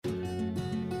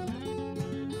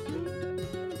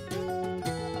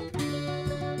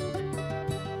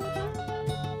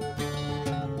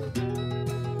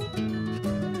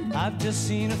I've just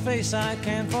seen her face, I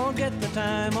can't forget the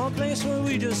time or place where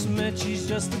we just met. She's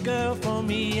just the girl for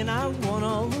me, and I want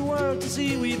all the world to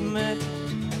see we've met.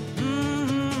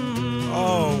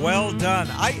 Oh, well done.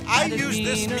 I use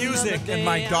this music in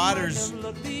my daughter's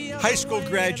high school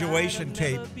graduation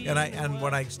tape, and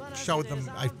when I showed them,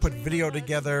 I put video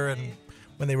together, and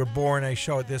when they were born, I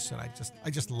showed this, and I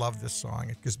just love this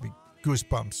song. It gives me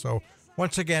goosebumps. So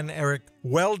once again, Eric,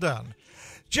 well done.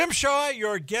 Jim Shaw,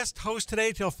 your guest host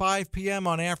today till 5 p.m.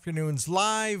 on Afternoons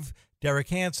Live. Derek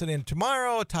Hansen in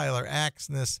tomorrow. Tyler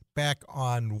Axness back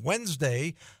on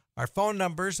Wednesday. Our phone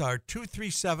numbers are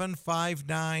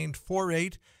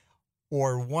 237-5948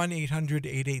 or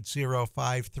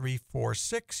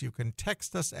 1-800-880-5346. You can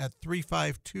text us at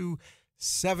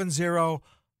 35270.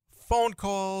 Phone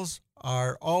calls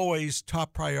are always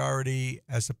top priority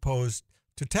as opposed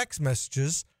to text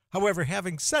messages. However,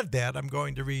 having said that, I'm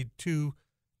going to read two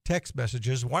text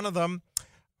messages. One of them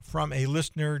from a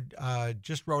listener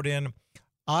just wrote in,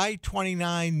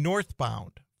 I-29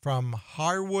 northbound from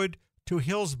Harwood to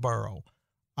Hillsborough.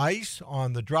 Ice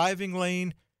on the driving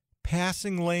lane,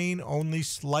 passing lane only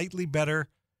slightly better,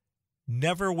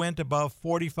 never went above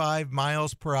 45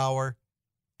 miles per hour,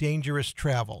 dangerous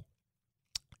travel.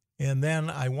 And then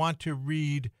I want to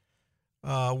read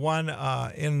one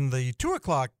in the 2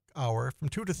 o'clock hour from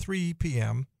 2 to 3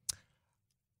 p.m.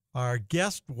 Our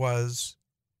guest was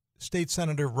State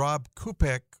Senator Rob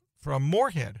Kupek from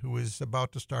Moorhead, who is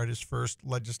about to start his first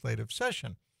legislative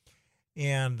session.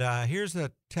 And here's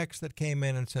a text that came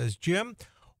in and says, Jim,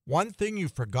 one thing you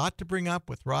forgot to bring up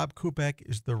with Rob Kupek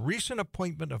is the recent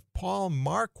appointment of Paul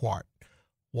Marquardt,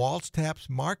 Walls-Taps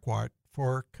Marquardt,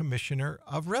 for Commissioner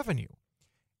of Revenue.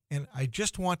 And I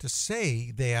just want to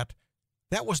say that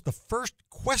was the first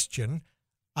question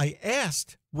I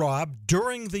asked Rob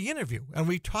during the interview, and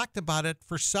we talked about it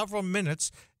for several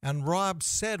minutes, and Rob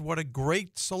said what a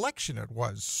great selection it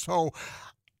was. So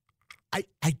I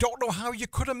don't know how you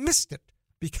could have missed it,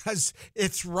 because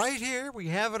it's right here. We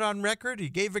have it on record. He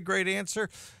gave a great answer.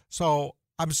 So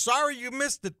I'm sorry you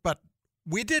missed it, but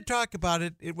we did talk about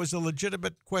it. It was a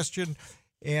legitimate question,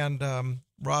 and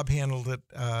Rob handled it,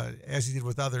 as he did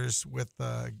with others, with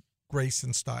grace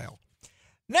and style.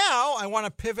 Now I want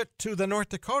to pivot to the North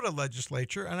Dakota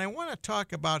legislature, and I want to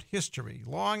talk about history,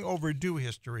 long overdue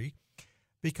history,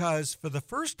 because for the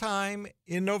first time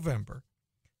in November,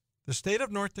 the state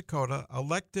of North Dakota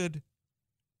elected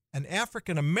an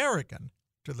African-American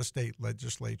to the state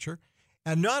legislature.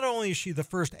 And not only is she the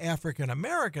first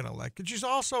African-American elected, she's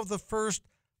also the first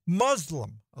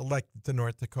Muslim elected to the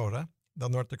North Dakota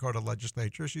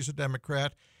legislature. She's a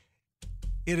Democrat.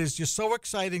 It is just so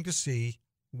exciting to see.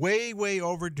 Way, way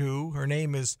overdue. Her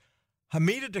name is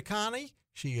Hamida Dakhani.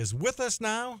 She is with us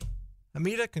now.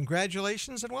 Hamida,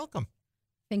 congratulations and welcome.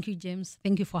 Thank you, James.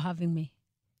 Thank you for having me.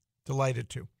 Delighted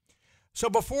to. So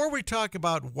before we talk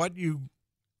about what you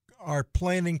are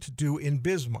planning to do in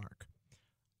Bismarck,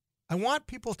 I want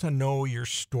people to know your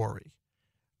story.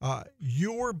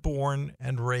 You were born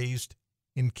and raised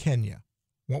in Kenya.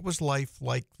 What was life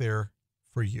like there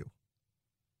for you?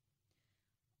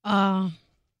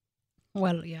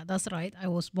 Well, yeah, that's right. I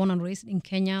was born and raised in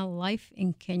Kenya. Life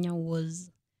in Kenya was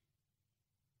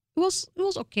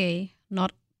okay,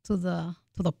 not to the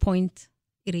point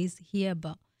it is here,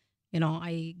 but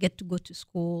I get to go to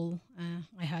school.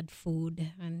 I had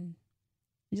food and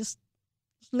just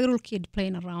a little kid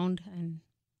playing around, and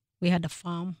we had a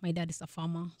farm. My dad is a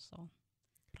farmer, so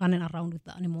running around with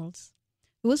the animals.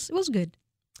 It was good.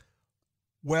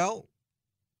 Well,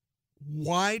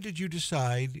 why did you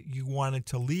decide you wanted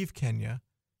to leave Kenya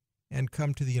and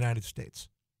come to the United States?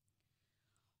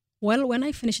 Well, when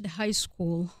I finished high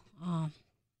school,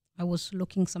 I was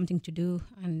looking something to do,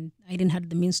 and I didn't have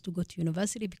the means to go to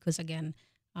university because, again,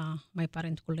 my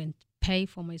parents couldn't pay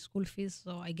for my school fees.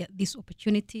 So I get this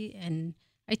opportunity, and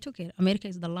I took it. America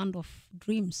is the land of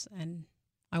dreams, and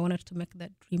I wanted to make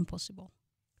that dream possible.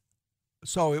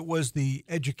 So it was the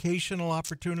educational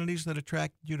opportunities that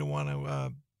attracted you to want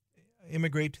to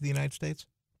immigrate to the United States?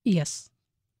 Yes.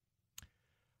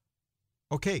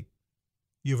 Okay.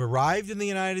 You've arrived in the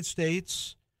United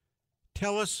States.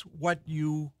 Tell us what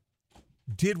you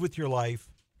did with your life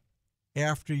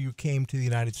after you came to the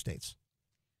United States.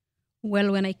 Well,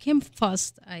 when I came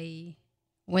first, I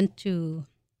worked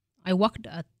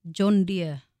at John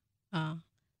Deere.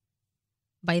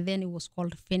 By then it was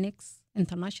called Phoenix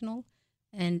International,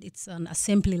 and it's an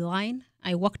assembly line.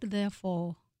 I worked there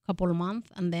for couple of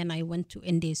months, and then I went to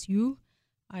NDSU.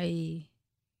 I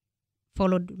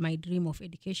followed my dream of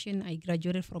education. I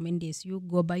graduated from NDSU,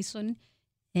 Go Bison,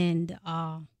 and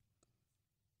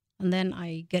And then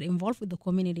I get involved with the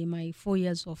community. My 4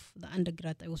 years of the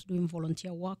undergrad, I was doing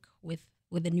volunteer work with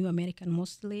the New American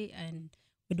mostly, and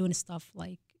we're doing stuff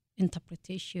like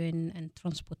interpretation and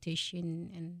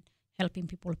transportation and helping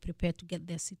people prepare to get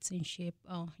their citizenship.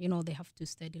 They have to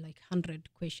study like 100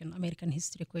 American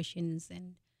history questions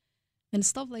and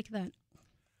stuff like that.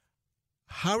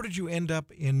 How did you end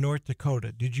up in North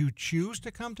Dakota? Did you choose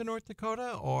to come to North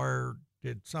Dakota, or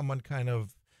did someone kind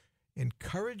of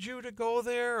encourage you to go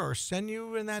there or send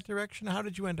you in that direction? How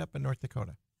did you end up in North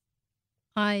Dakota?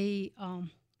 I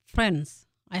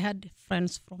had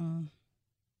friends from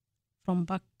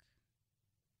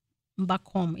back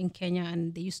home in Kenya,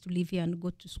 and they used to live here and go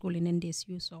to school in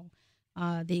NDSU. So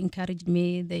they encouraged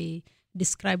me. They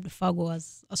described Fargo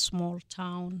as a small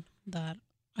town that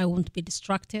I won't be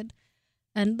distracted.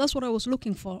 And that's what I was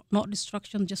looking for, not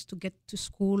distraction, just to get to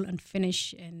school and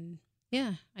finish. And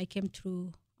yeah, I came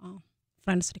through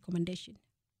friends' recommendation.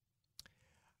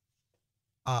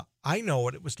 I know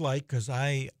what it was like because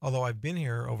although I've been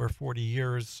here over 40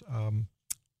 years,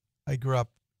 I grew up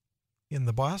in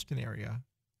the Boston area,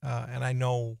 and I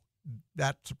know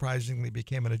that surprisingly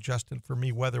became an adjustment for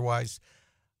me weather-wise.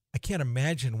 I can't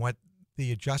imagine what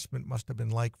the adjustment must have been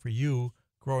like for you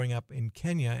growing up in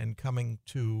Kenya and coming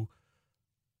to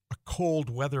a cold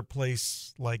weather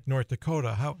place like North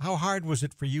Dakota. How hard was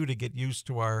it for you to get used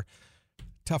to our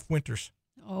tough winters?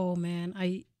 Oh, man,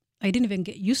 I didn't even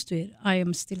get used to it. I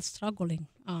am still struggling.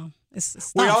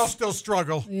 It's we tough. all still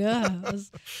struggle. Yeah,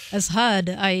 it's hard.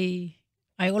 I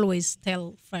always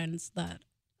tell friends that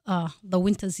the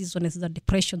winter season is the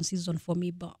depression season for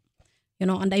me, but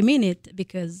and I mean it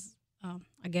because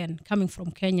again, coming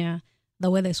from Kenya,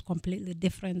 the weather is completely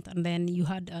different, and then you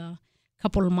had a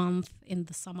couple months in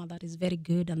the summer that is very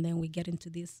good, and then we get into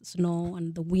this snow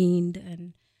and the wind,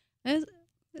 and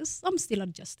I'm still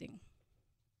adjusting.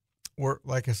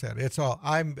 Like I said, it's all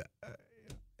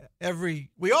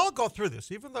we all go through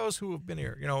this, even those who have been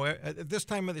here, at this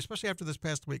time, especially after this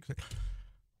past week.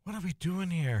 What are we doing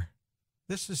here?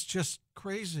 This is just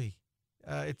crazy.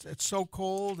 It's so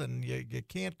cold, and you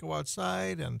can't go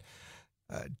outside, and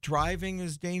driving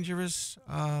is dangerous.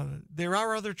 There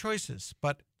are other choices,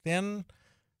 but then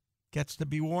gets to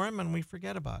be warm, and we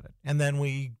forget about it, and then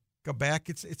we go back.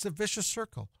 It's a vicious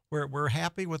circle. We're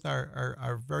happy with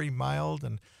our very mild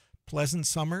and pleasant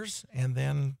summers, and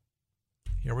then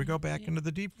here we go back into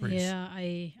the deep freeze. Yeah,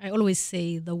 I always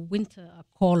say the winter are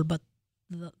cold, but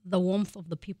the warmth of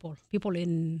the people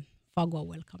in Fargo are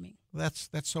welcoming. That's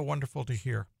so wonderful to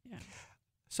hear. Yeah.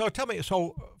 So tell me,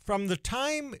 from the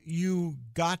time you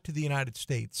got to the United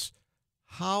States,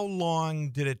 how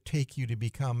long did it take you to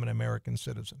become an American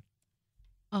citizen?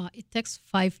 It takes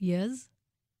 5 years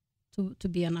to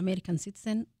be an American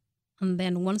citizen. And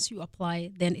then once you apply,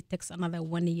 then it takes another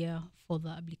 1 year for the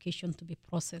application to be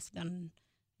processed. And,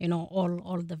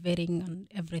 all the vetting and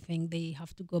everything, they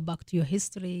have to go back to your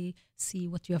history, see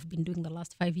what you have been doing the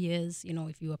last 5 years,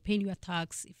 if you are paying your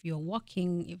tax, if you're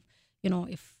working,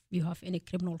 if you have any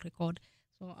criminal record.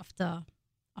 So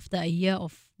after a year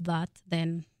of that,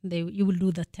 then you will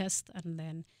do the test, and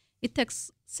then it takes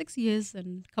 6 years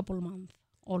and a couple months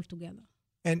altogether.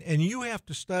 And you have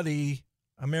to study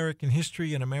American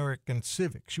history and American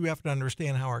civics. You have to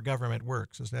understand how our government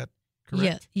works. Is that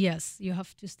correct? Yes. You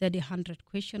have to study 100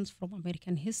 questions from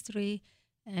American history,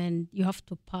 and you have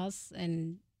to pass,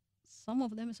 and some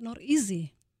of them is not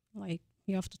easy. Like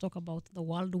you have to talk about the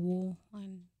World War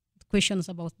and questions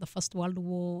about the First World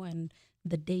War and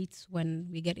the dates when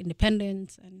we get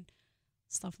independence and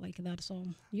stuff like that. So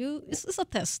it's a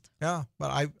test. Yeah, but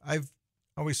I've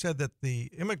always said that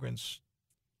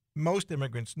most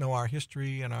immigrants know our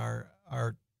history and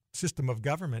our system of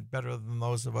government better than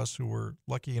those of us who were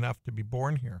lucky enough to be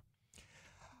born here.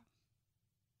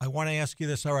 I want to ask you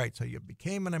this. All right, so you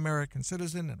became an American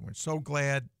citizen, and we're so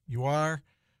glad you are.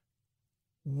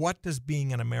 What does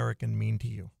being an American mean to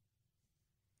you?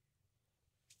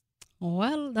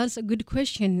 Well, that's a good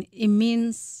question. It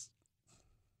means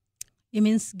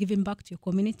giving back to your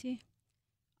community.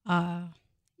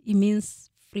 It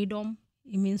means freedom.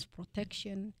 It means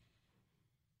protection.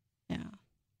 Yeah.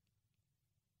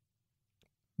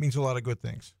 Means a lot of good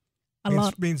things.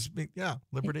 Means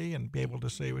liberty and be able to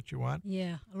say what you want.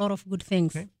 Yeah, a lot of good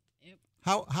things. Okay. Yep.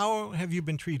 How have you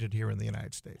been treated here in the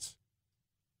United States?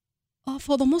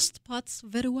 For the most part,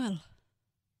 very well.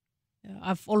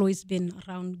 I've always been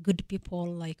around good people.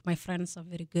 Like my friends are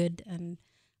very good, and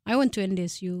I went to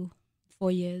NDSU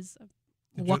 4 years.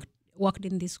 Worked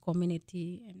in this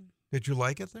community. And did you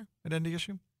like it there at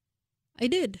NDSU? I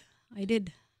did.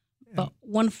 But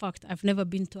one fact, I've never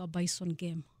been to a Bison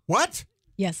game. What?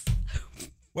 Yes.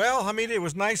 Well, Hamida, it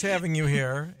was nice having you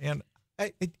here, and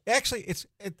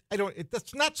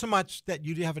that's not so much that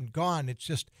you haven't gone. It's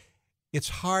just it's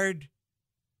hard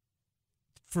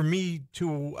for me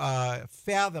to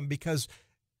fathom because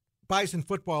Bison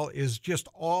football is just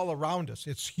all around us.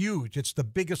 It's huge. It's the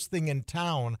biggest thing in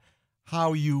town.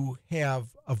 How you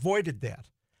have avoided that.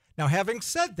 Now, having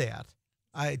said that,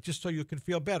 just so you can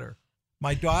feel better,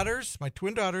 my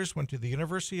twin daughters, went to the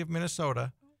University of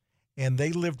Minnesota, and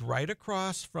they lived right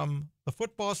across from the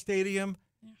football stadium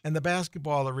and the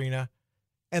basketball arena,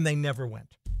 and they never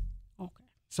went. Okay.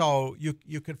 So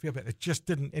you can feel better. It just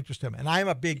didn't interest them, and I'm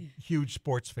a big, huge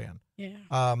sports fan. Yeah.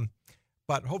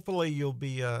 But hopefully you'll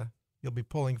be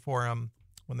pulling for them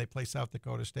when they play South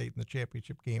Dakota State in the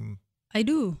championship game. I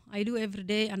do every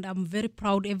day, and I'm very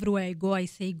proud. Everywhere I go, I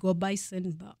say "Go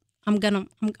Bison," but I'm gonna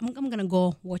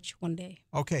go watch one day.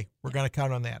 Okay, we're gonna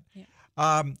count on that.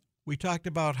 Yeah. We talked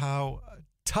about how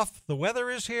tough the weather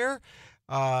is here.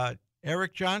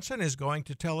 Eric Johnson is going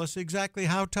to tell us exactly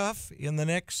how tough in the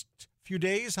next few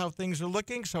days, how things are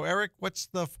looking. So, Eric, what's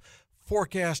the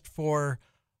forecast for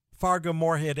Fargo,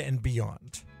 Moorhead, and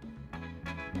beyond?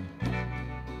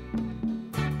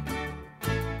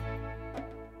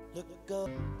 Look up.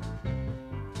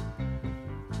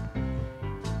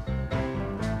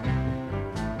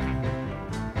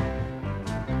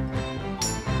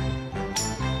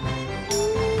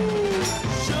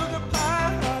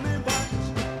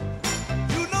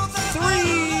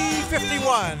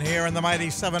 3:51 here in the mighty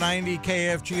 790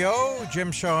 KFGO. Jim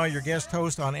Shaw, your guest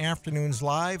host on Afternoons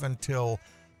Live until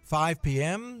 5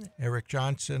 p.m. Eric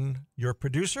Johnson, your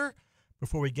producer.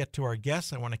 Before we get to our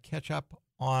guests, I want to catch up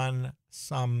on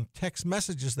some text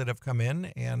messages that have come in.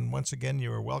 And once again,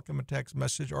 you are welcome to text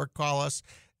message or call us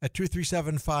at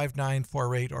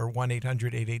 237-5948 or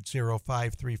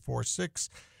 1-800-880-5346.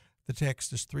 The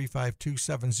text is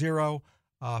 35270.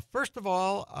 First of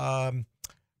all,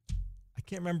 I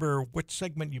can't remember which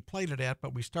segment you played it at,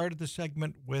 but we started the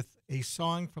segment with a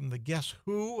song from the Guess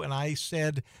Who, and I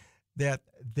said that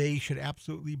they should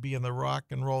absolutely be in the Rock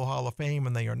and Roll Hall of Fame,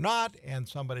 and they are not. And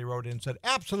somebody wrote in and said,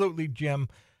 absolutely, Jim,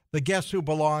 the Guess Who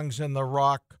belongs in the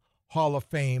Rock Hall of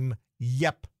Fame.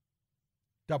 Yep. !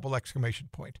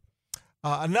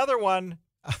 Another one,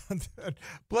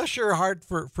 bless your heart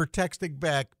for texting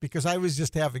back, because I was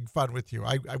just having fun with you.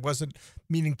 I wasn't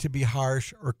meaning to be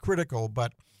harsh or critical,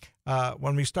 but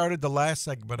when we started the last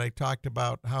segment, I talked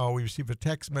about how we received a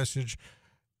text message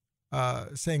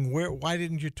saying, why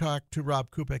didn't you talk to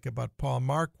Rob Kupek about Paul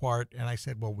Marquardt? And I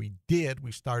said, well, we did.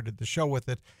 We started the show with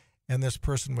it. And this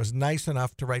person was nice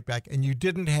enough to write back. And you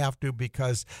didn't have to,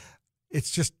 because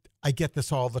it's just, I get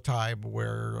this all the time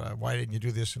where, why didn't you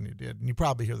do this? And you did. And you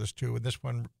probably hear this too. And this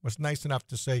one was nice enough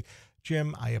to say,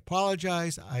 Jim, I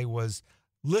apologize. I was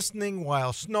listening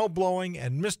while snow blowing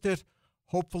and missed it.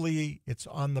 Hopefully it's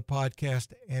on the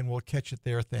podcast and we'll catch it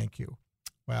there. Thank you.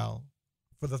 Well,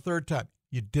 for the third time,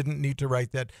 you didn't need to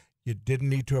write that. You didn't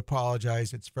need to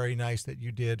apologize. It's very nice that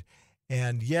you did.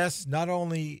 And yes, not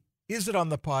only is it on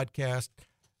the podcast,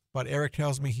 but Eric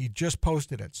tells me he just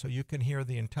posted it. So you can hear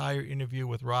the entire interview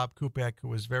with Rob Kupek, who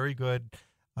was very good.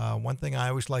 One thing I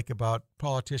always like about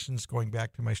politicians, going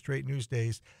back to my straight news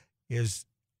days, is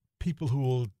people who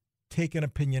will take an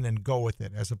opinion and go with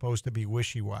it as opposed to be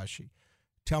wishy-washy.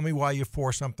 Tell me why you're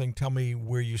for something. Tell me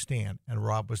where you stand. And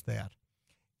Rob was that.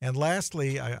 And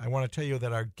lastly, I want to tell you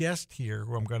that our guest here,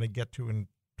 who I'm going to get to in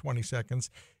 20 seconds,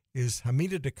 is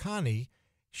Hamida Dakhani.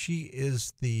 She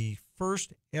is the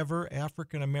first ever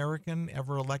African-American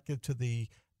ever elected to the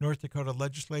North Dakota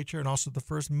legislature, and also the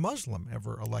first Muslim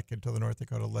ever elected to the North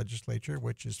Dakota legislature,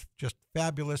 which is just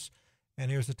fabulous. And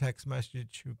here's a text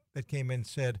message that came in and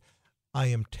said, I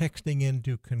am texting in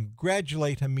to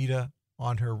congratulate Hamida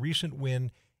on her recent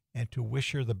win and to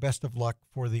wish her the best of luck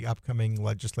for the upcoming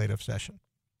legislative session.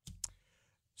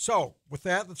 So with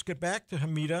that, let's get back to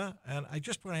Hamida. And I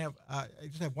just want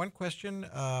to have one question.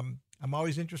 I'm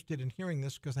always interested in hearing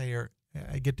this because I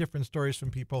get different stories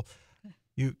from people.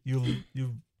 You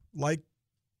like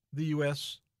the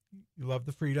U.S., you love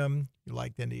the freedom, you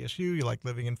like NDSU, you like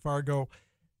living in Fargo.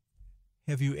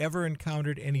 Have you ever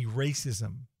encountered any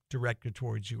racism directed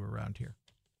towards you around here?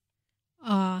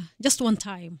 Just one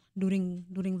time during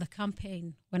the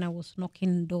campaign, when I was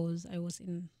knocking doors, I was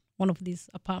in one of these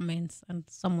apartments and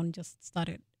someone just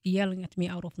started yelling at me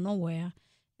out of nowhere,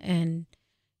 and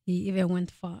he even went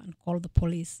far and called the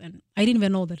police, and I didn't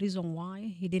even know the reason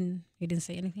why. He didn't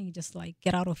say anything. He just like,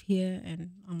 get out of here. And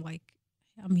I'm like,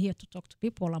 I'm here to talk to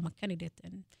people. I'm a candidate.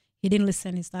 And he didn't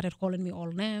listen. He started calling me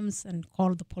all names and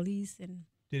called the police. And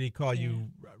did he call you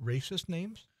racist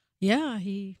names? Yeah,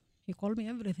 he called me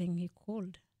everything. He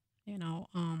called. You know,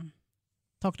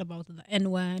 talked about the N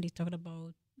word. He talked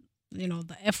about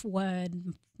the F word,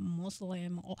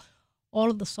 Muslim,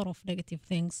 all the sort of negative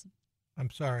things. I'm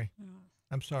sorry.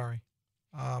 I'm sorry.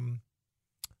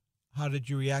 How did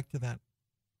you react to that?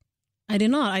 I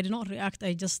did not. I did not react.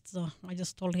 I just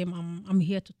told him I'm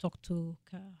here to talk to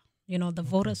the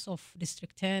voters of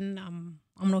District 10.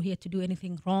 I'm not here to do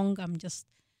anything wrong. I'm just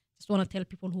want to tell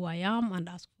people who I am and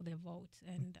ask for their vote.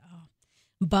 And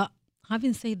but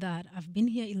having said that, I've been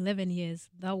here 11 years.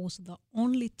 That was the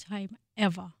only time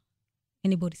ever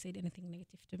anybody said anything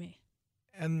negative to me.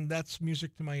 And that's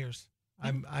music to my ears.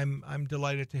 Yeah. I'm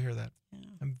delighted to hear that. Yeah.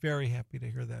 I'm very happy to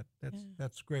hear that.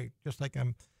 That's great. Just like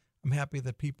I'm happy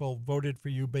that people voted for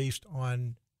you based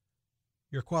on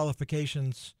your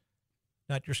qualifications,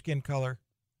 not your skin color,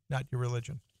 not your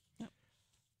religion. Yep.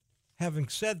 Having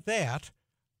said that,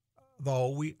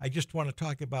 though, I just want to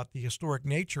talk about the historic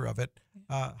nature of it.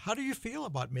 How do you feel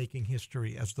about making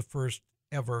history as the first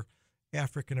ever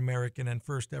African American and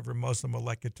first ever Muslim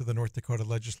elected to the North Dakota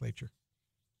legislature?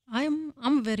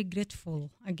 I'm very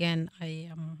grateful. Again,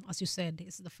 I as you said,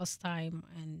 it's the first time,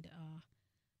 and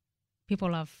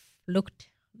people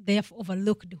they have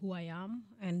overlooked who I am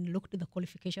and looked at the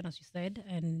qualification, as you said,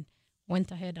 and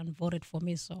went ahead and voted for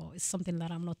me. So it's something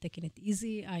that I'm not taking it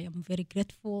easy. I am very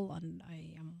grateful, and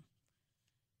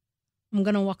I'm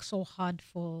gonna work so hard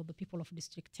for the people of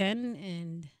District 10,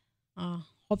 and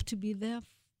hope to be there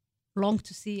long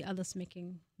to see others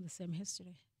making the same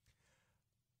history.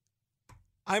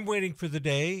 I'm waiting for the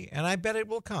day, and I bet it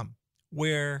will come,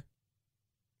 where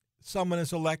someone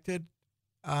is elected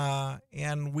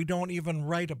and we don't even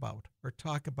write about or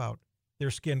talk about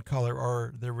their skin color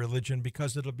or their religion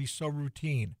because it'll be so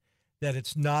routine that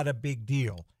it's not a big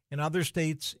deal. In other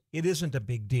states, it isn't a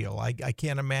big deal. I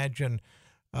can't imagine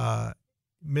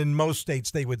in most states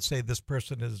they would say this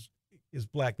person is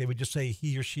black. They would just say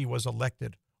he or she was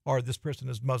elected, or this person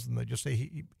is Muslim. They just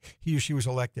say he or she was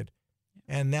elected.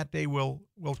 And that day will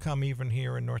come even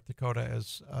here in North Dakota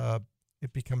as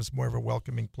it becomes more of a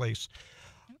welcoming place.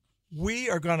 We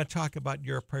are going to talk about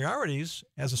your priorities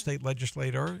as a state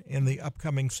legislator in the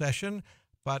upcoming session,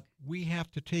 but we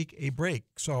have to take a break.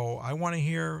 So I'm going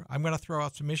to throw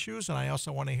out some issues, and I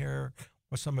also want to hear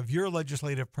what some of your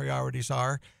legislative priorities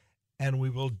are, and we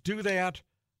will do that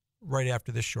right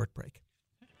after this short break.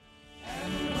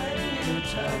 And when you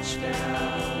touch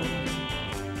down,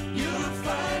 you'll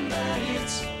find that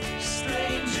it's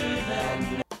stranger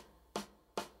than.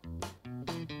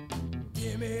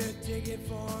 Give me a ticket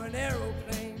for an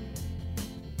aeroplane.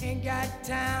 Ain't got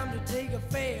time to take a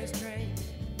fast train.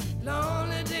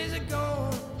 Lonely days are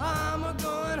gone, I'm a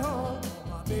going home.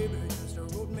 My baby just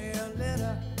wrote me a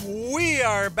letter. We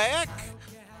are back.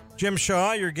 Jim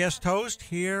Shaw, your guest host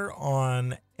here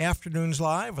on Afternoons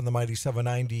Live on the Mighty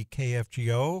 790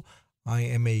 KFGO. I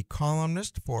am a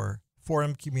columnist for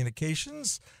Forum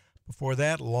Communications. Before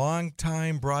that,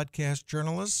 longtime broadcast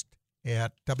journalist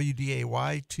at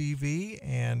WDAY TV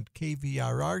and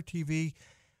KVRR TV.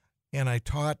 And I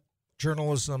taught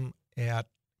journalism at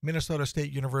Minnesota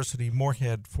State University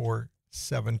Moorhead for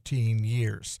 17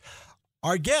 years.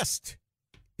 Our guest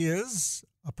is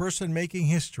a person making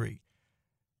history.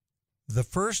 The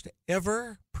first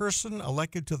ever person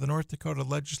elected to the North Dakota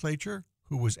legislature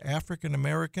who was African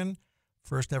American,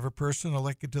 first ever person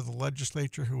elected to the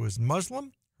legislature who was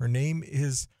Muslim. Her name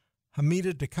is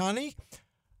Hamida Dakhani.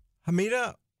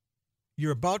 Hamida,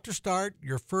 you're about to start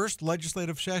your first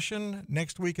legislative session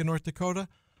next week in North Dakota.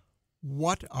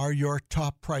 What are your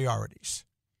top priorities?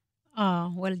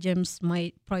 Well, James,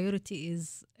 my priority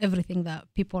is everything that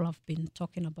people have been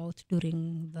talking about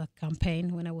during the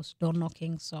campaign when I was door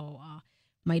knocking. So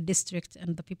my district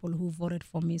and the people who voted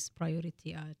for me's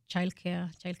priority are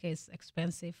childcare. Childcare is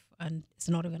expensive and it's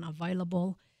not even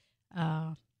available.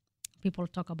 People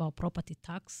talk about property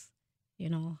tax,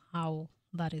 how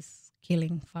that is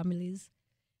killing families.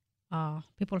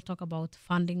 People talk about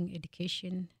funding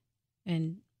education,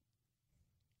 and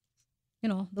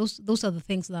those are the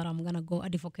things that I'm gonna go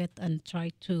advocate and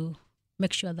try to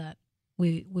make sure that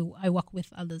I work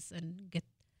with others and get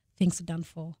things done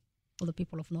for the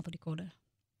people of North Dakota.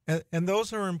 And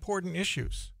those are important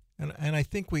issues, and I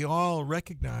think we all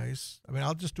recognize. I mean,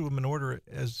 I'll just do them in order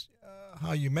as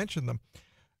how you mentioned them.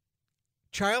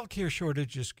 Child care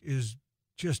shortage is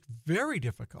just very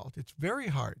difficult. It's very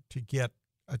hard to get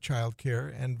a child care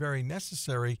and very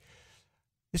necessary.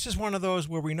 This is one of those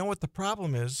where we know what the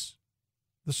problem is.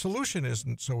 The solution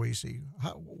isn't so easy.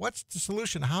 What's the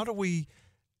solution? How do we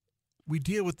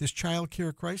deal with this child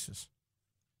care crisis?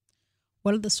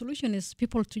 Well, the solution is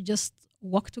people to just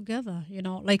work together.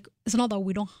 Like it's not that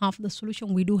we don't have the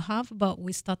solution, we do have, but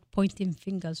we start pointing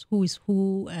fingers, who is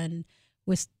who, and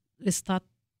we start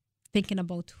thinking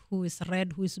about who is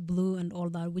red, who is blue, and all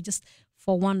that. We just,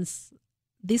 for once,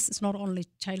 this is not only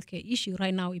childcare issue.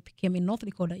 Right now, it became in North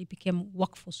Dakota, it became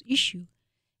workforce issue,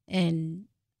 and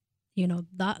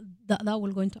that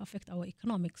will going to affect our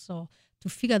economics. So to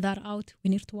figure that out, we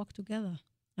need to work together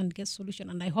and get solution.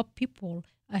 And I hope people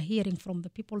are hearing from the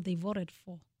people they voted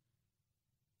for.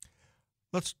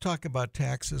 Let's talk about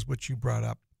taxes, which you brought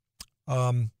up.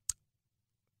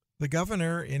 The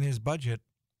governor in his budget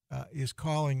is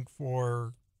calling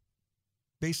for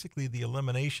basically the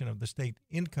elimination of the state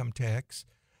income tax.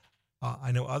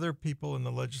 I know other people in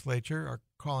the legislature are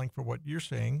calling for what you're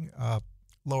saying,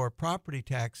 lower property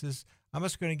taxes. I'm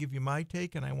just going to give you my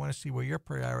take, and I want to see where your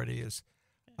priority is.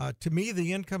 To me,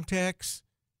 the income tax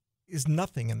is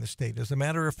nothing in the state. As a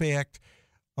matter of fact,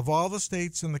 of all the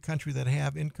states in the country that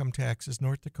have income taxes,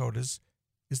 North Dakota's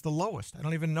is the lowest. I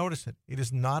don't even notice it. It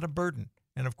is not a burden.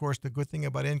 And, of course, the good thing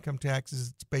about income taxes is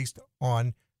it's based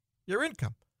on your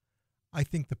income. I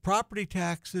think the property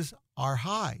taxes are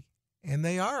high, and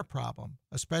they are a problem,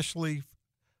 especially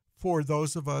for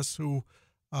those of us who,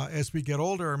 as we get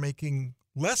older, are making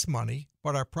less money,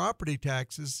 but our property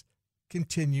taxes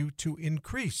continue to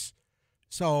increase.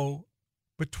 So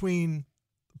between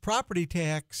the property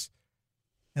tax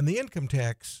and the income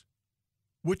tax,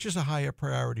 which is a higher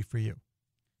priority for you?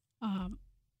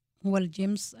 Well,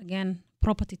 James, again,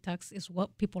 property tax is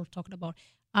what people talked about.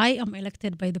 I am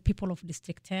elected by the people of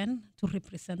District 10 to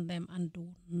represent them,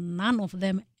 and none of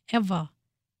them ever,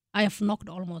 I have knocked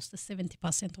almost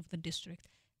 70% of the district.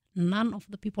 None of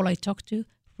the people I talked to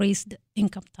raised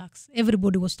income tax.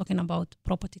 Everybody was talking about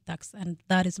property tax, and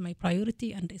that is my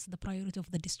priority, and it's the priority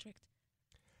of the district.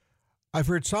 I've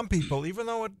heard some people, even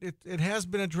though it has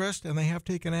been addressed and they have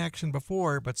taken action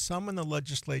before, but some in the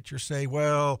legislature say,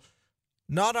 well,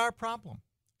 not our problem.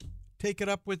 Take it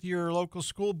up with your local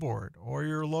school board or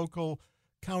your local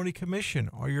county commission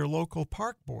or your local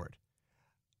park board.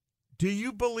 Do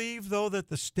you believe, though, that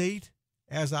the state,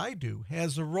 as I do,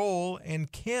 has a role and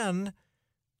can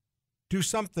do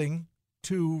something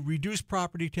to reduce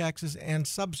property taxes and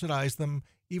subsidize them,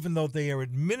 even though they are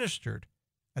administered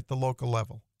at the local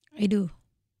level? I do.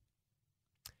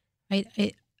 I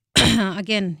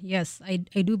again, yes, I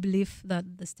do believe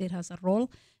that the state has a role.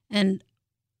 And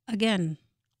again,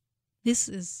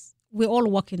 we're all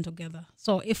working together.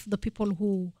 So if the people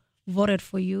who voted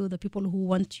for you, the people who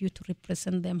want you to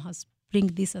represent them has bring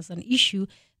this as an issue,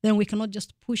 then we cannot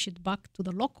just push it back to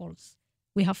the locals.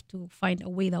 We have to find a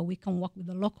way that we can work with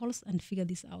the locals and figure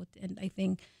this out. And I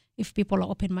think if people are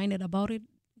open-minded about it,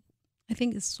 I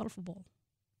think it's solvable.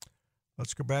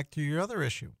 Let's go back to your other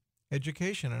issue,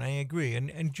 education, and I agree.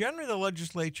 And generally the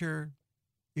legislature,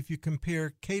 if you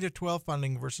compare K-12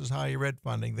 funding versus higher ed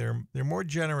funding, they're more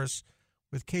generous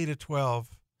with K-12.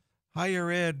 Higher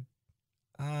ed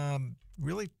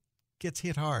really gets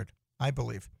hit hard, I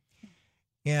believe.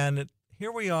 And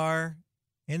here we are.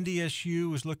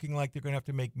 NDSU is looking like they're going to have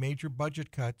to make major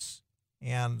budget cuts.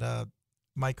 And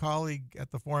my colleague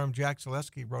at the forum, Jack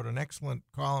Zaleski, wrote an excellent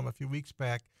column a few weeks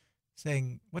back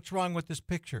saying, what's wrong with this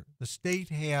picture? The state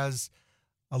has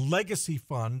a legacy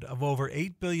fund of over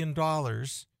 $8 billion,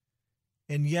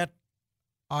 and yet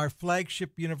our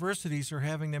flagship universities are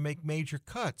having to make major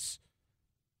cuts.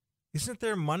 Isn't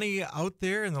there money out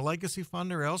there in the legacy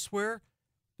fund or elsewhere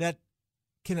that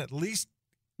can at least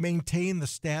maintain the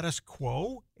status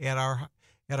quo at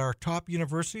our top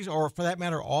universities, or for that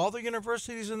matter, all the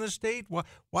universities in the state?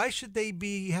 Why should they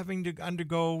be having to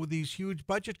undergo these huge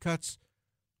budget cuts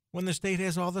when the state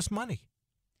has all this money?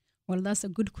 Well, that's a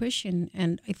good question.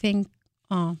 And I think,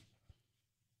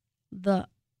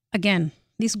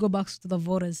 this goes back to the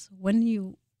voters.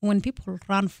 When people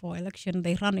run for election,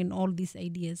 they run in all these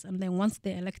ideas. And then once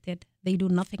they're elected, they do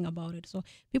nothing about it. So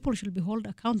people should be held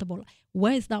accountable.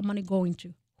 Where is that money going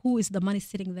to? Who is the money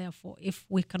sitting there for if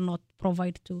we cannot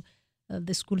provide to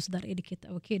the schools that educate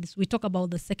our kids? We talk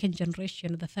about the second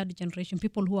generation, the third generation,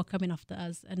 people who are coming after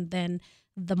us. And then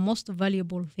the most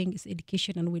valuable thing is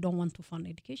education, and we don't want to fund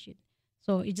education.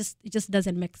 So it just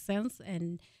doesn't make sense.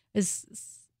 And it's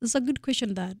a good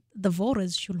question that the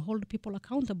voters should hold people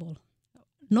accountable.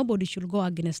 Nobody should go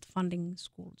against funding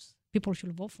schools. People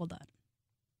should vote for that.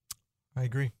 I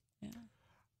agree. Yeah.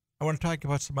 I want to talk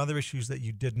about some other issues that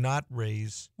you did not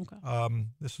raise. Okay.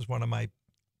 This is one of my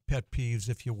pet peeves,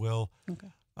 if you will. Okay.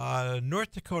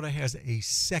 North Dakota has a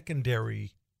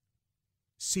secondary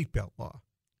seatbelt law.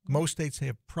 Most states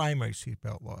have primary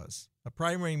seatbelt laws. A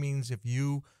primary means if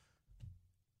you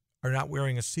are not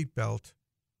wearing a seatbelt,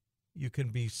 you can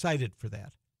be cited for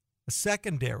that. A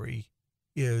secondary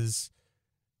is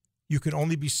you can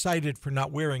only be cited for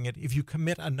not wearing it if you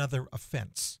commit another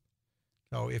offense.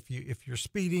 So if you're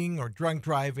speeding or drunk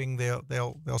driving,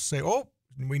 they'll say, "Oh,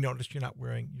 we noticed you're not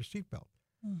wearing your seatbelt."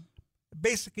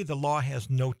 Basically, the law has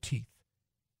no teeth.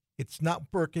 It's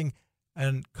not working,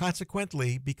 and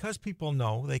consequently, because people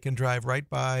know they can drive right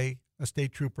by a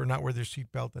state trooper, not wear their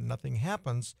seatbelt, and nothing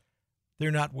happens,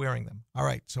 they're not wearing them. All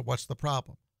right, so what's the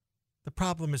problem? The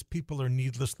problem is people are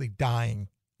needlessly dying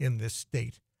in this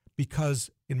state because,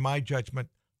 in my judgment,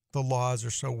 the laws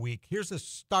are so weak. Here's a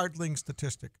startling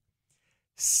statistic.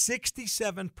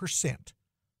 67%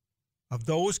 of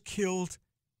those killed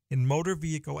in motor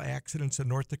vehicle accidents in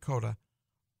North Dakota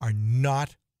are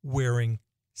not wearing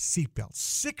seatbelts.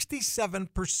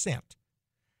 67%.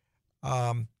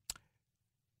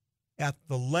 At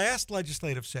the last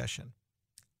legislative session,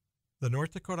 the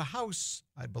North Dakota House,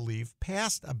 I believe,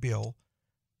 passed a bill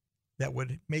that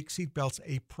would make seatbelts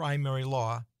a primary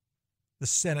law. The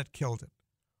Senate killed it.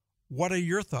 What are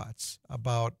your thoughts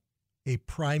about a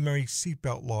primary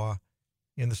seatbelt law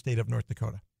in the state of North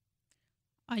Dakota?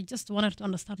 I just wanted to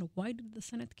understand, why did the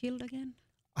Senate kill it again?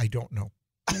 I don't know.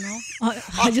 You know,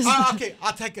 Okay,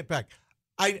 I'll take it back.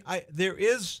 You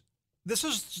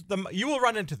will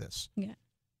run into this. Yeah.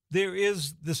 There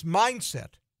is this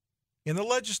mindset in the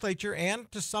legislature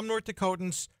and to some North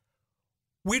Dakotans,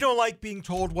 we don't like being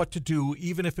told what to do,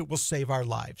 even if it will save our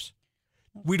lives.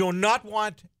 We do not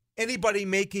want anybody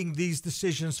making these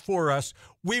decisions for us.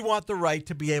 We want the right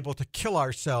to be able to kill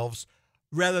ourselves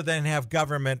rather than have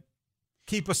government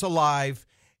keep us alive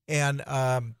and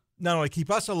not only keep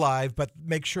us alive, but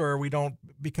make sure we don't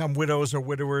become widows or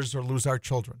widowers or lose our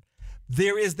children.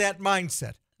 There is that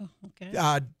mindset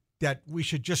that we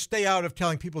should just stay out of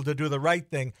telling people to do the right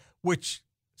thing, which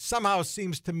somehow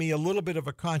seems to me a little bit of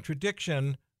a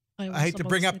contradiction. I hate to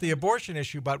bring up the abortion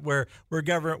issue, but where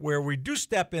we do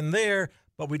step in there,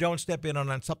 but we don't step in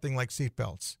on something like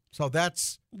seatbelts. So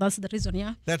that's the reason,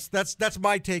 yeah. That's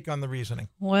my take on the reasoning.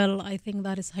 Well, I think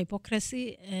that is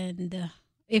hypocrisy, and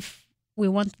if we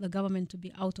want the government to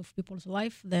be out of people's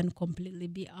life, then completely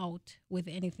be out with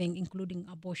anything, including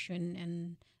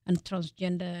abortion and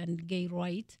transgender and gay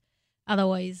right.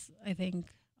 Otherwise, I think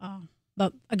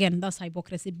but again, that's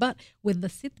hypocrisy. But with the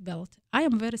seatbelt, I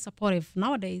am very supportive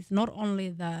nowadays. Not only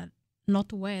that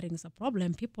not wearing is a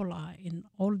problem, people are in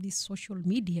all these social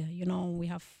media. You know, we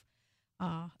have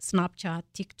Snapchat,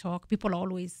 TikTok. People are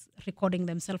always recording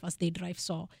themselves as they drive.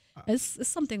 So it's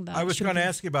something that I was going to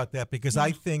ask you about that because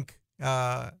I think we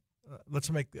can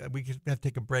have to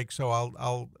take a break. So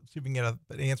I'll see if we can get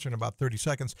an answer in about 30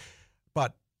 seconds.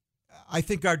 But I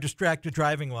think our distracted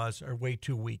driving laws are way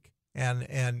too weak,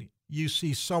 and you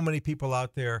see so many people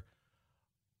out there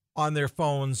on their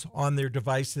phones, on their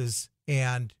devices,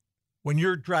 and when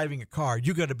you're driving a car,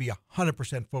 you got to be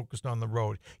 100% focused on the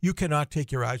road. You cannot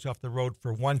take your eyes off the road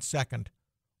for 1 second,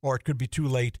 or it could be too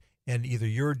late, and either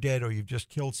you're dead or you've just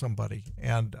killed somebody.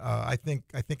 And I think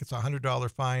it's a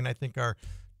 $100 fine. I think our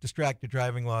distracted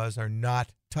driving laws are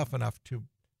not tough enough to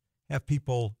have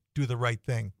people do the right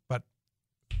thing. But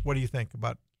what do you think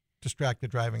about distracted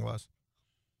driving laws?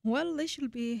 Well, they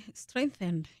should be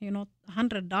strengthened. You know,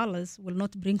 $100 will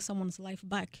not bring someone's life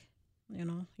back. You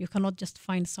know, you cannot just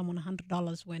fine someone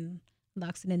 $100 when the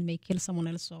accident may kill someone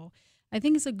else. So I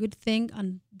think it's a good thing,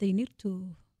 and they need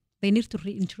to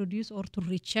reintroduce or to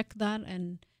recheck that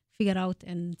and figure out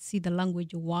and see the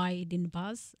language why it didn't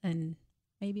pass and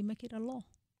maybe make it a law.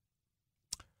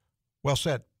 Well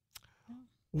said.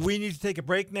 We need to take a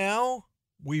break now.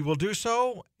 We will do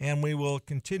so, and we will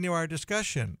continue our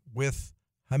discussion with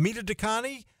Hamida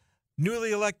Dakhani,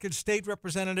 newly elected state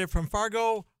representative from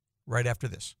Fargo, right after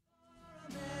this.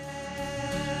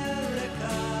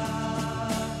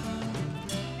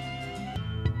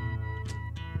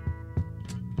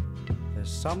 There's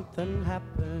something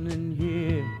happening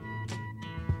here,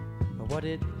 but what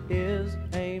it is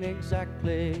ain't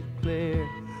exactly clear.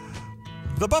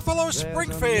 The Buffalo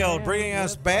Springfield bringing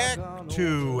us back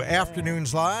to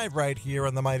Afternoons Live right here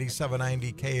on the mighty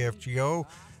 790 KFGO.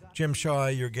 Jim Shaw,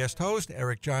 your guest host.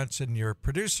 Eric Johnson, your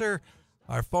producer.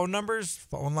 Our phone lines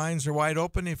are wide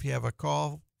open. If you have a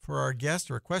call for our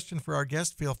guest or a question for our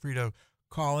guest, feel free to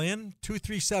call in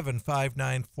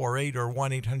 237-5948 or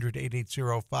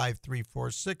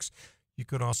 1-800-880-5346. You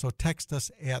can also text us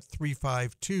at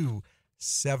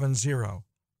 35270.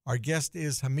 Our guest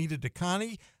is Hamida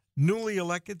Dakhani, newly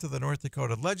elected to the North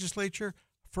Dakota legislature,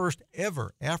 first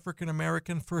ever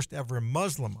African-American, first ever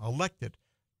Muslim elected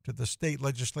to the state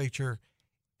legislature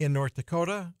in North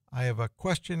Dakota. I have a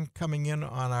question coming in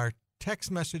on our text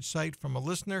message site from a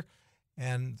listener,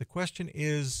 And the question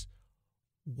is,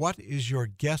 what is your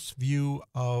guess view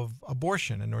of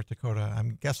abortion in North Dakota?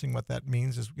 I'm guessing what that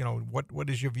means is, what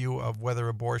is your view of whether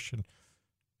abortion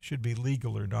should be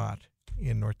legal or not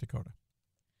in North Dakota?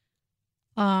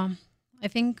 I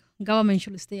think government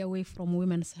should stay away from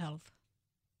women's health.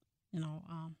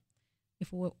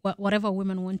 If whatever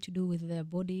women want to do with their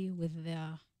body, with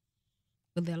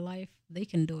their life, they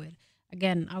can do it.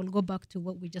 Again, I will go back to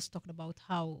what we just talked about,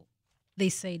 how they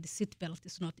say the seatbelt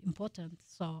is not important.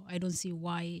 So I don't see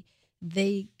why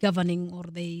they governing or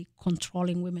they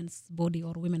controlling women's body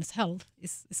or women's health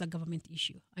is a government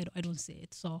issue. I don't see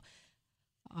it. So,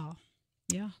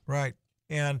 yeah. Right.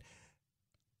 And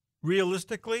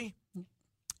realistically,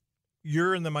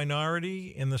 you're in the minority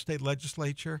in the state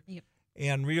legislature. Yep.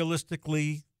 And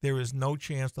realistically, there is no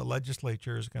chance the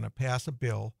legislature is going to pass a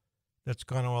bill that's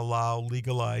going to allow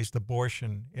legalized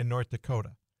abortion in North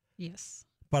Dakota. Yes.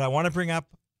 But I want to bring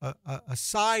up a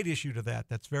side issue to that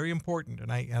that's very important.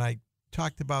 And I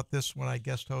talked about this when I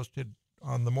guest hosted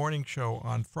on the morning show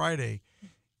on Friday.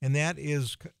 And that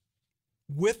is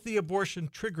with the abortion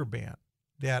trigger ban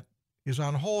that is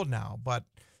on hold now. But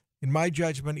in my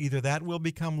judgment, either that will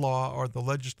become law or the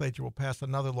legislature will pass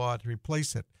another law to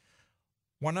replace it.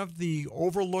 One of the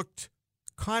overlooked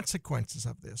consequences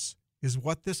of this is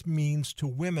what this means to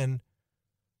women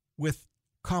with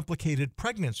complicated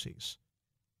pregnancies.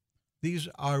 These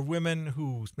are women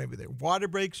who maybe their water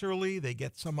breaks early, they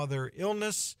get some other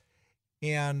illness,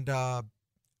 and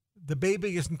the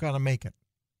baby isn't going to make it,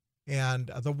 and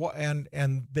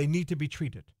they need to be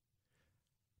treated.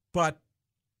 But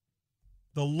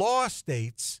the law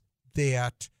states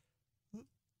that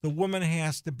the woman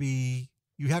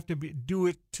you have to do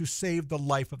it to save the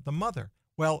life of the mother.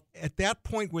 Well, at that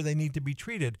point where they need to be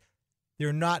treated,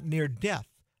 they're not near death.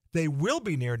 They will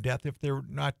be near death if they're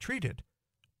not treated.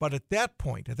 But at that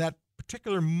point, at that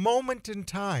particular moment in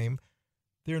time,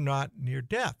 they're not near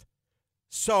death.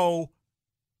 So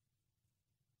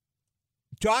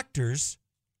doctors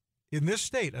in this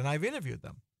state, and I've interviewed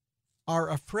them, are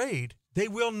afraid they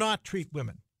will not treat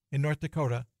women in North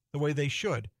Dakota the way they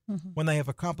should when they have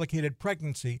a complicated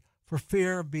pregnancy for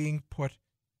fear of being put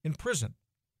in prison.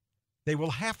 They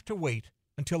will have to wait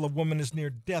until a woman is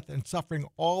near death and suffering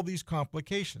all these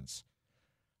complications.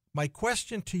 My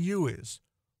question to you is,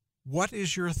 what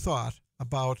is your thought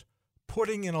about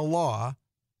putting in a law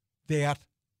that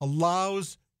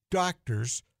allows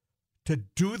doctors to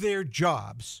do their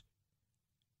jobs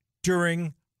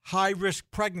during high-risk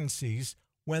pregnancies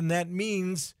when that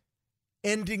means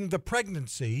ending the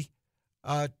pregnancy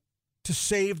to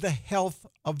save the health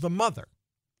of the mother?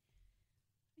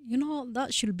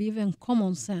 That should be even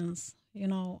common sense.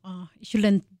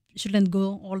 It shouldn't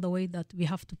go all the way that we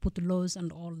have to put laws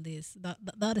and all this.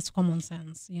 That is common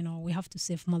sense. We have to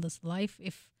save mother's life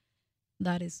if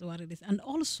that is what it is. And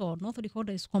also, North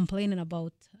Dakota is complaining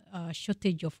about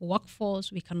shortage of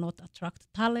workforce. We cannot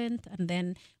attract talent, and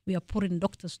then we are putting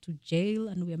doctors to jail,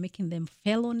 and we are making them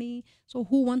felony. So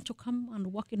who want to come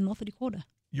and work in North Dakota?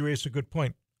 You raised a good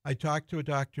point. I talked to a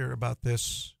doctor about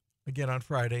this again on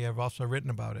Friday. I've also written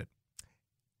about it.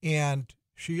 And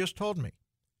she has told me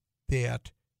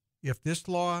that if this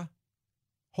law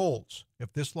holds,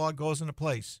 if this law goes into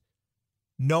place,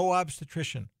 no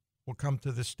obstetrician will come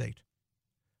to this state.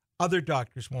 Other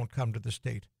doctors won't come to the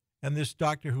state. And this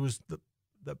doctor, who is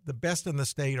the best in the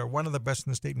state, or one of the best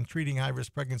in the state in treating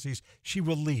high-risk pregnancies, she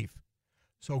will leave.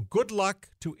 So good luck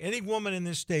to any woman in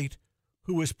this state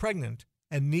who is pregnant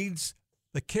and needs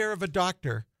the care of a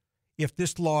doctor if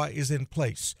this law is in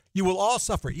place. You will all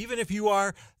suffer, even if you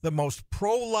are the most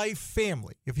pro-life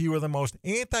family, if you are the most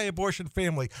anti-abortion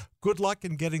family. Good luck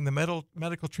in getting the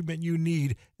medical treatment you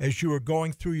need as you are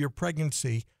going through your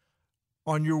pregnancy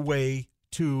on your way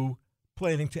to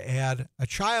planning to add a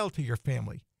child to your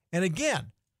family. And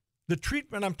again, the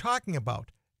treatment I'm talking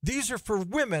about, these are for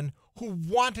women who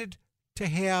wanted to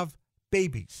have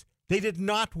babies. They did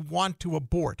not want to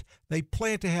abort. They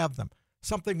planned to have them.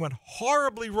 Something went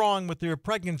horribly wrong with their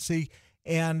pregnancy,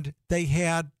 and they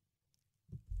had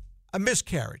a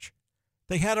miscarriage.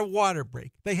 They had a water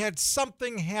break. They had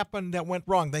something happen that went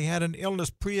wrong. They had an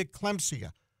illness,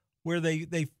 preeclampsia, where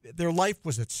their life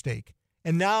was at stake.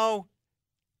 And now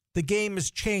the game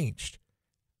has changed.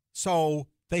 So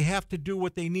they have to do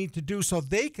what they need to do so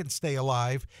they can stay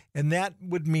alive, and that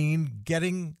would mean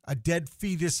getting a dead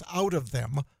fetus out of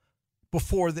them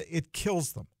before it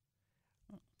kills them.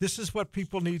 This is what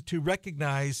people need to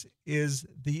recognize is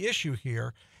the issue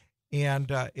here,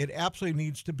 and it absolutely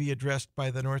needs to be addressed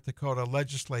by the North Dakota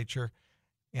legislature,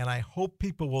 and I hope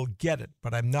people will get it,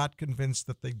 but I'm not convinced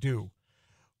that they do.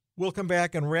 We'll come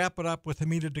back and wrap it up with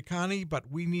Hamida Dakhani, but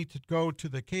we need to go to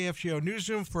the KFGO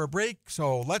newsroom for a break.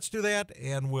 So let's do that,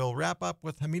 and we'll wrap up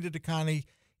with Hamida Dakhani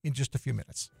in just a few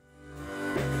minutes.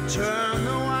 Turn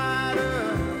the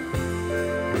wider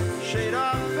shade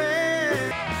of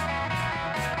face.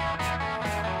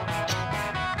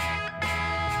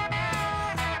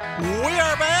 We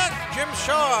are back. Jim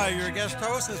Shaw, your guest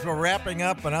host, as we're wrapping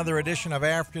up another edition of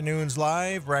Afternoons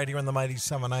Live right here on the mighty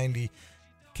 790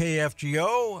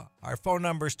 KFGO. Our phone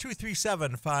number is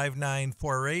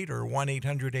 237-5948 or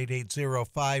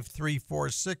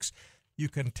 1-800-880-5346. You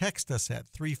can text us at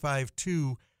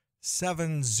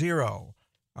 35270.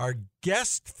 Our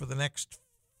guest for the next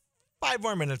 5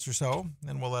 more minutes or so,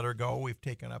 and we'll let her go. We've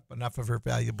taken up enough of her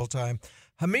valuable time.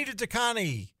 Hamida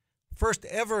Dakhani, first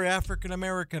ever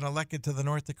African-American elected to the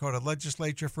North Dakota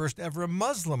legislature, first ever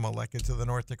Muslim elected to the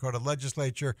North Dakota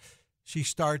legislature. She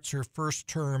starts her first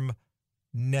term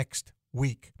next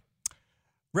week.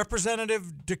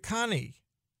 Representative Dakhani,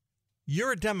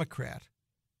 you're a Democrat.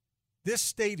 This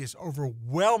state is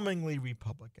overwhelmingly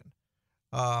Republican.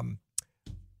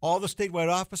 All the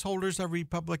statewide office holders are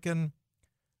Republican.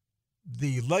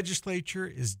 The legislature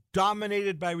is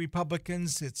dominated by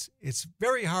Republicans. It's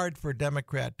very hard for a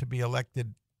Democrat to be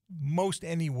elected most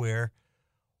anywhere.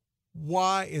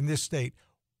 Why in this state?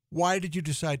 Why did you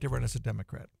decide to run as a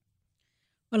Democrat?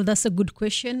 Well, that's a good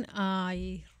question.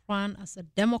 I ran as a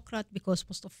Democrat because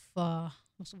most of the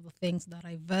things that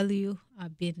I value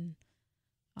have been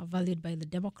valued by the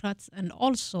Democrats, and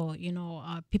also,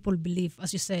 people believe,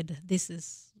 as you said, this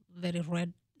is very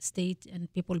red state,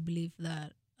 and people believe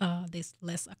that there's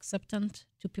less acceptance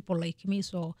to people like me.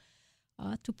 So,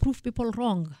 to prove people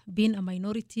wrong, being a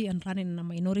minority and running a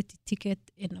minority ticket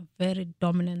in a very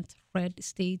dominant red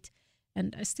state.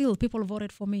 And still, people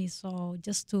voted for me. So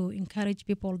just to encourage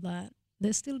people that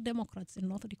there's still Democrats in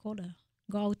North Dakota,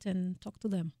 go out and talk to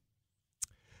them.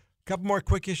 A couple more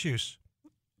quick issues.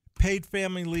 Paid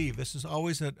family leave. This is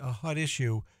always a hot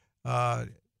issue.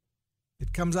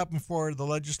 It comes up before the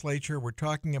legislature. We're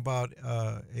talking about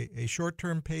a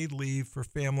short-term paid leave for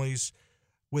families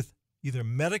with either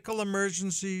medical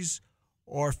emergencies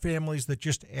or families that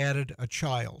just added a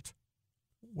child.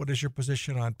 What is your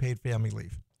position on paid family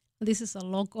leave? This is a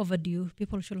long overdue.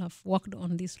 People should have worked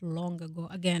on this long ago.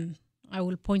 Again, I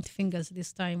will point fingers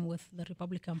this time with the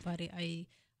Republican Party.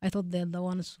 I thought they're the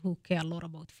ones who care a lot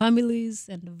about families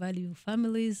and value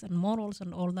families and morals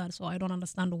and all that. So I don't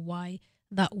understand why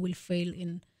that will fail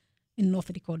in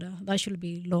North Dakota. That should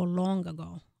be long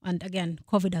ago. And again,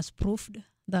 COVID has proved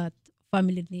that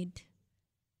family need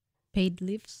paid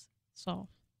leaves. So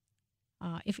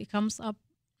if it comes up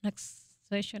next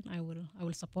session, I will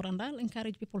support, and I'll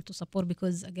encourage people to support,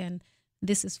 because again,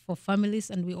 this is for families,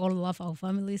 and we all love our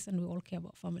families, and we all care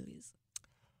about families.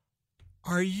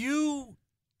 Are you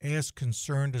as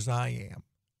concerned as I am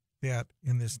that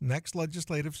in this next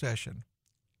legislative session,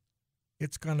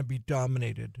 it's going to be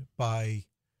dominated by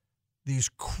these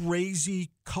crazy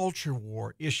culture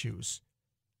war issues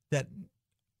that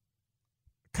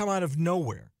come out of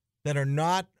nowhere, that are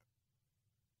not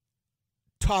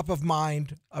top of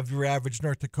mind of your average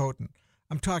North Dakotan?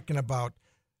 I'm talking about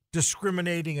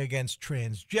discriminating against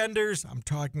transgenders. I'm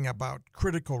talking about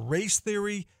critical race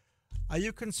theory. Are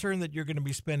you concerned that you're going to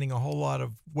be spending a whole lot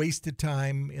of wasted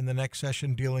time in the next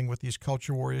session dealing with these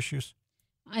culture war issues?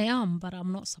 I am, but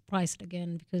I'm not surprised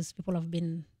again, because people have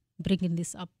been bringing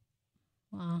this up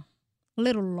a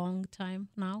little long time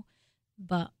now.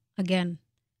 But again,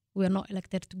 we are not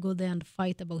elected to go there and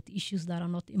fight about issues that are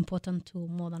not important to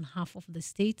more than half of the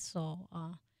state. So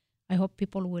I hope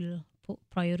people will put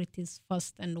priorities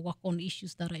first and work on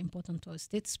issues that are important to our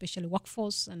state, especially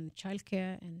workforce and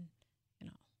childcare. And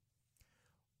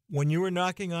when you were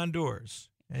knocking on doors,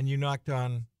 and you knocked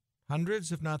on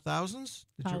hundreds, if not thousands?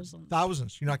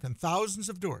 Thousands. You knocked on thousands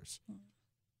of doors.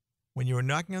 When you were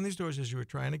knocking on these doors as you were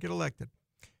trying to get elected,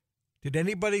 did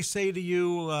anybody say to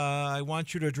you, I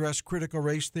want you to address critical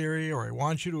race theory, or I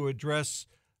want you to address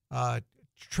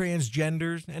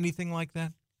transgenders, anything like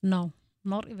that? No,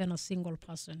 not even a single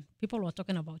person. People were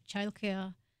talking about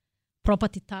childcare,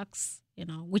 property tax,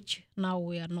 which now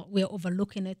we are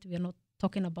overlooking it. We are not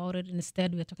talking about it.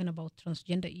 Instead, we are talking about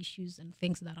transgender issues and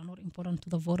things that are not important to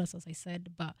the voters, as I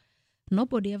said. But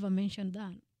nobody ever mentioned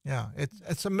that. Yeah,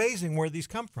 it's amazing where these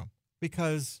come from,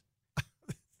 because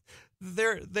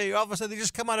they all of a sudden they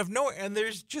just come out of nowhere, and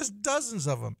there's just dozens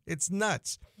of them. It's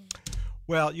nuts.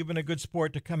 Well, you've been a good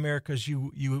sport to come here, because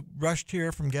you rushed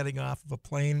here from getting off of a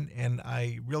plane, and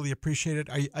I really appreciate it.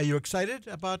 Are you excited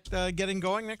about getting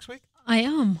going next week? I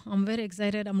am. I'm very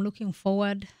excited. I'm looking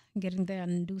forward. get in there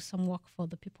and do some work for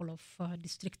the people of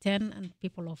District 10 and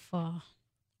people of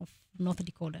North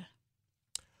Dakota.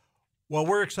 Well,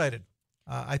 we're excited.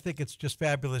 I think it's just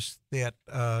fabulous that,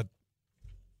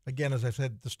 again, as I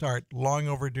said at the start, long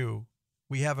overdue.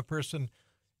 We have a person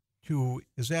who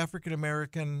is African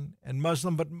American and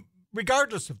Muslim, but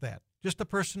regardless of that, just a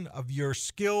person of your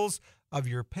skills, of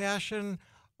your passion,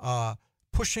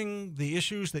 pushing the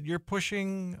issues that you're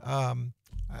pushing.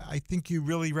 I think you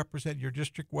really represent your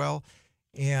district well,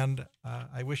 and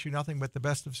I wish you nothing but the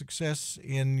best of success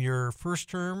in your first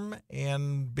term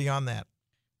and beyond that.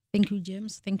 Thank you,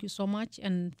 James. Thank you so much,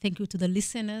 and thank you to the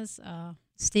listeners.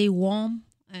 Stay warm,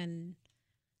 and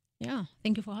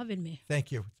thank you for having me.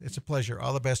 Thank you. It's a pleasure.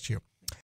 All the best to you.